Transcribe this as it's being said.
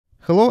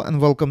Hello and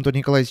welcome to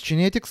Nikolay's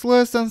genetics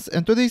lessons,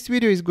 and today's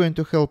video is going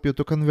to help you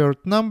to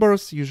convert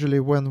numbers.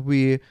 Usually when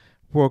we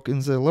work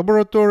in the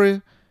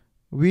laboratory,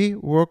 we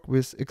work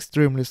with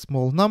extremely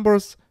small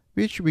numbers,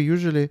 which we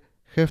usually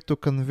have to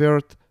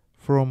convert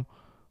from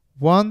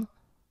one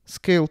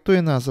scale to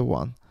another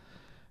one.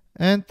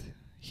 And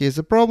here's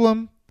a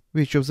problem: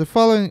 which of the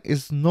following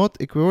is not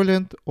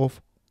equivalent of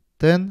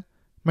 10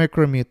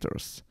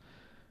 micrometers?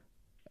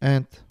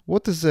 And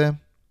what is a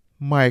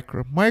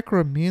micro?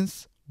 Micro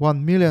means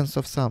 1 millionth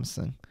of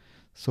something.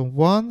 So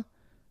 1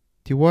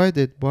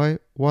 divided by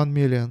 1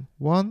 million.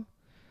 1,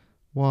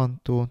 1,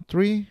 2,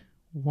 3,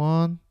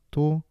 1,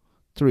 2,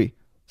 3.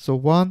 So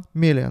 1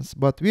 millionth.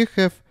 But we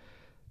have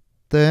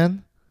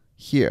 10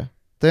 here,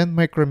 10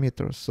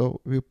 micrometers. So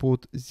we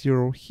put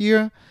 0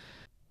 here,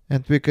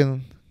 and we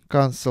can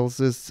cancel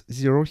this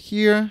 0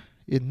 here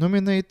in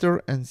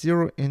numerator and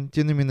 0 in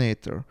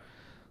denominator.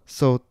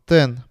 So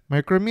 10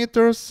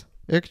 micrometers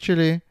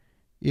actually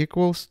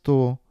equals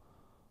to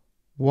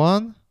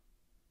 1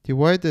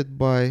 divided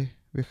by,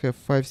 we have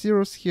 5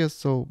 zeros here,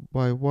 so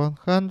by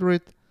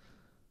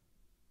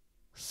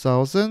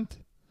 100,000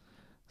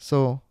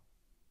 so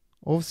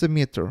of the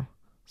meter.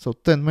 So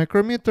 10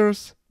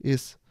 micrometers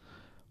is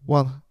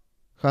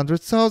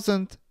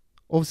 100,000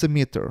 of the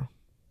meter.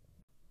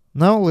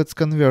 Now let's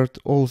convert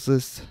all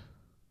these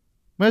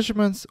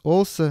measurements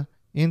also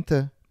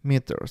into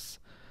meters.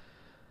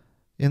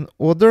 In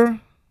order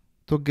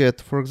to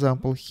get, for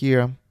example,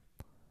 here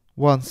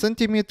 1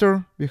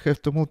 centimeter, we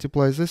have to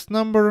multiply this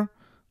number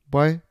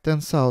by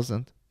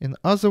 10,000. In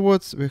other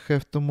words, we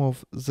have to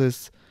move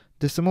this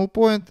decimal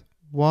point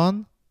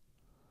 1,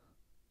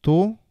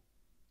 2,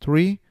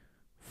 3,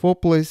 4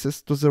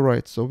 places to the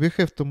right. So we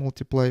have to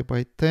multiply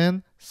by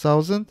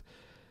 10,000.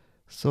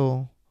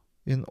 So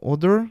in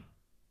order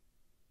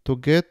to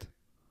get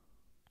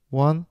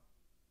 1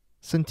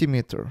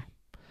 centimeter.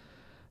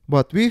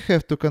 But we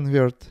have to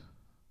convert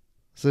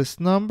this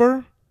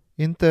number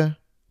into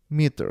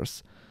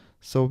meters.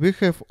 So we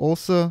have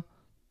also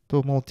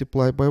to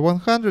multiply by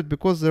 100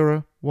 because there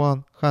are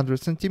 100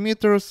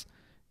 centimeters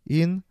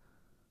in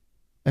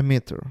a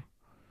meter.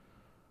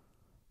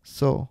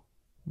 So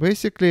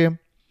basically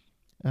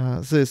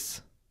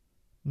this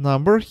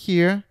number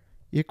here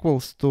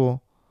equals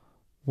to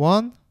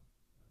 1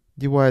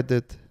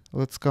 divided,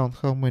 let's count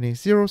how many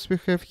zeros we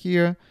have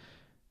here.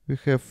 We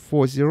have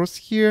 4 zeros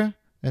here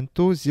and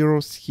 2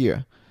 zeros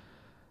here.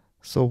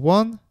 So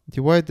 1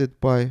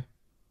 divided by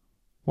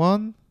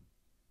 1,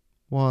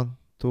 1,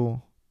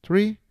 2,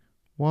 3,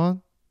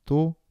 1,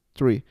 2,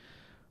 3.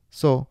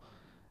 So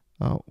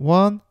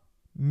 1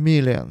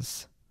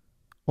 millionth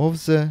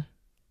of the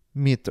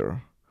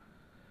meter.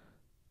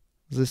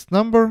 This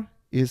number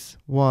is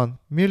 1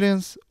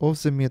 millionth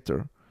of the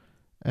meter.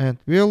 And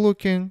we are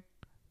looking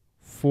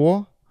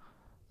for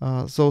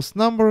those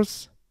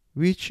numbers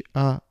which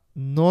are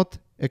not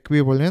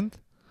equivalent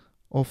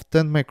of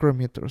 10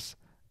 micrometers.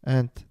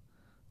 And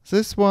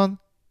this one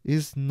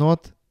is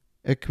not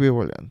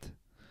equivalent.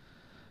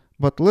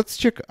 But let's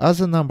check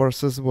other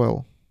numbers as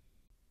well.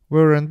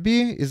 Wherein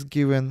B is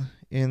given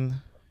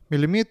in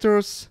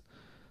millimeters,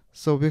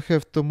 so we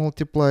have to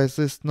multiply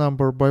this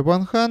number by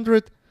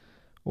 100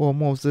 or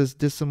move this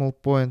decimal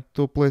point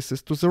 2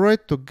 places to the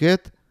right to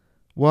get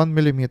 1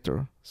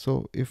 millimeter.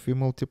 So if we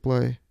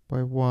multiply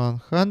by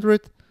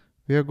 100,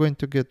 we are going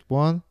to get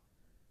 1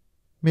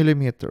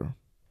 millimeter.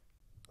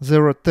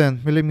 There are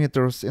 10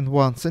 millimeters in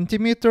 1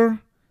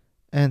 centimeter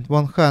and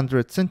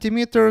 100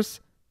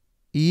 centimeters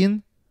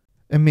in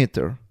a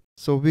meter.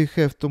 So we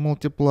have to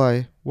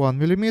multiply 1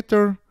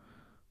 millimeter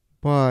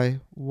by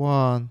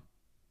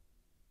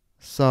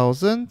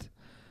 1,000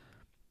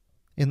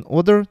 in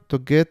order to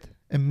get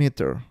a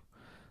meter.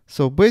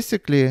 So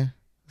basically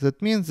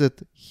that means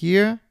that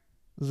here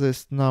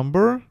this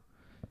number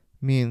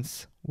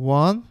means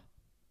 1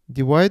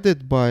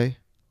 divided by,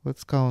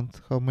 let's count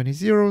how many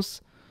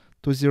zeros,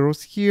 2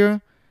 zeros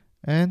here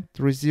and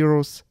 3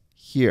 zeros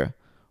here.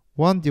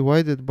 1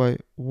 divided by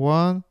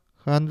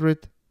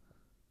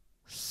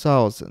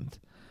 100,000.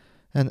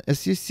 And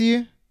as you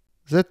see,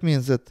 that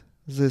means that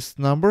this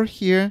number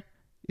here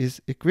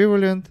is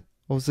equivalent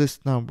of this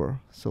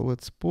number. So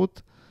let's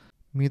put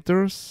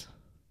meters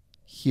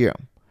here.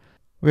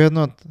 We are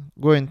not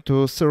going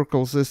to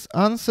circle this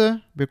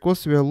answer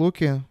because we are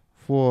looking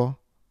for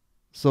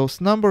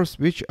those numbers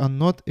which are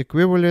not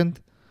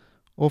equivalent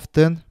of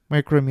 10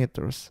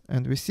 micrometers.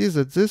 And we see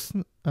that this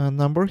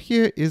number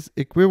here is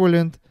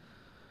equivalent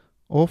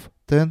of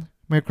 10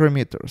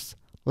 micrometers.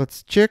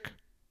 Let's check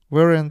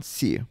where and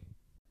see.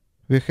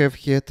 We have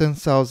here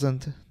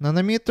 10,000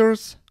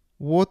 nanometers.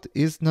 What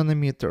is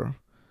nanometer?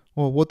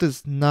 Or what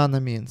is nano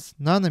means?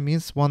 Nano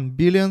means 1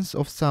 billionth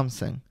of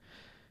something.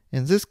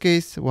 In this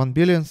case, 1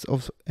 billionth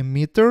of a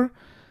meter.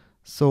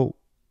 So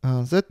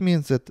that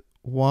means that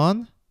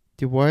 1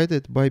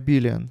 divided by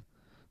billion.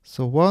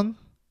 So 1,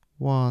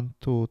 1,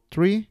 2,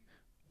 3,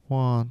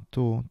 1,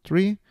 2,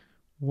 3,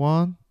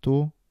 1,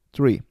 2,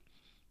 3.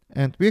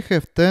 And we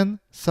have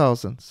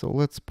 10,000. So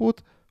let's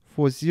put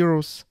 4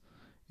 zeros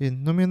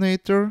in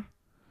numerator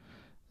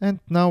And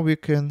now we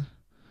can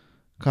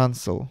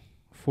cancel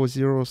 4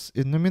 zeros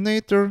in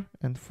numerator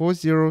and 4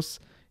 zeros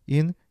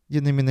in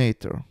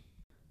denominator.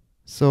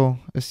 So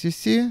as you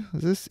see,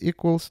 this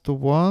equals to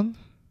 1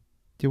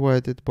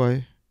 divided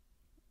by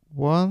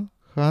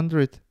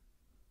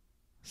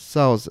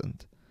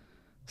 100,000.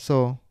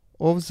 So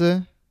of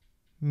the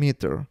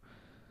meter.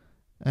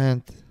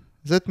 And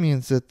that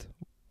means that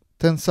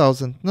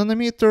 10,000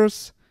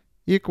 nanometers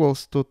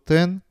equals to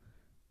 10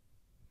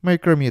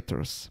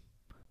 micrometers.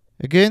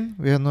 Again,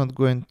 we are not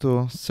going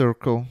to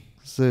circle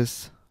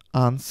this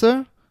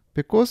answer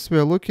because we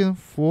are looking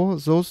for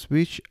those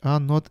which are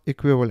not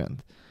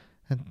equivalent.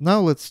 And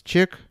now let's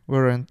check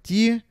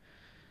warranty.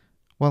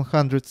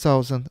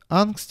 100,000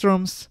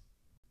 angstroms.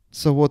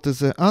 So what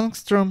is an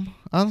angstrom?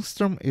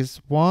 Angstrom is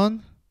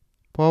 1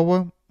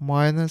 power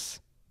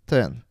minus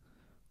 10,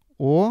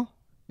 or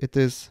it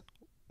is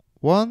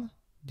 1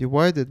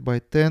 divided by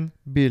 10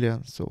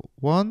 billion. So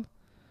 1,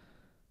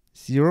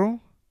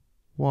 0,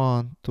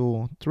 1,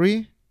 2,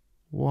 3,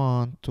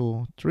 1,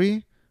 2,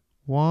 3,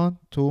 1,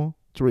 2,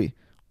 3.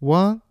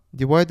 1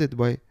 divided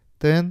by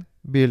 10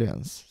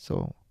 billions.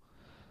 So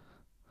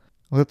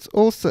let's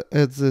also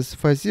add these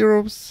 5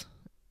 zeros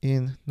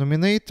in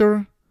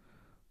numerator.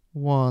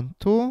 1,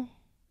 2,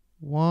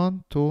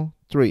 1, 2,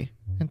 3.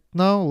 And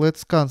now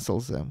let's cancel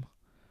them.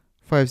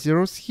 5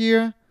 zeros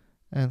here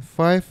and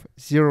 5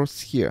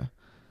 zeros here.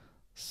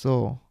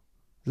 So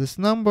this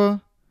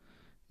number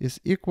is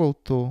equal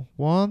to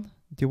 1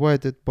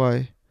 divided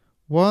by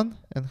 1.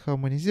 And how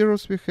many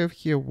zeros we have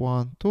here?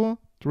 1, 2,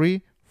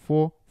 3,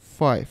 4,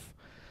 5.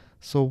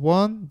 So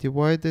 1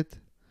 divided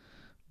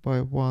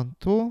by 1,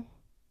 2,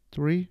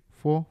 3,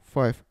 4,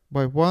 5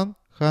 by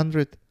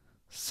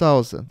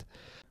 100,000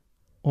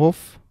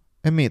 of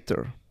a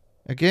meter.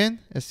 Again,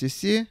 as you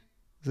see,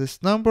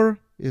 this number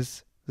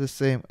is the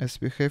same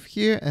as we have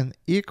here and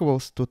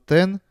equals to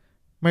 10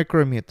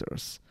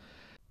 micrometers.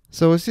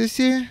 So as you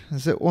see,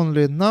 the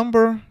only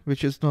number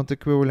which is not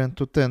equivalent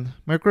to 10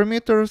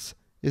 micrometers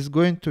is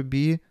going to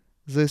be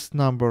this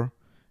number,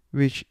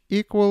 which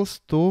equals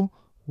to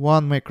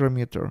 1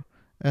 micrometer,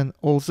 and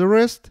all the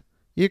rest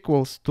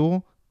equals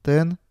to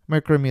 10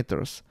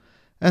 micrometers.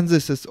 And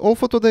this is all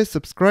for today.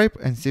 Subscribe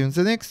and see you in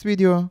the next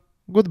video.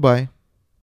 Goodbye.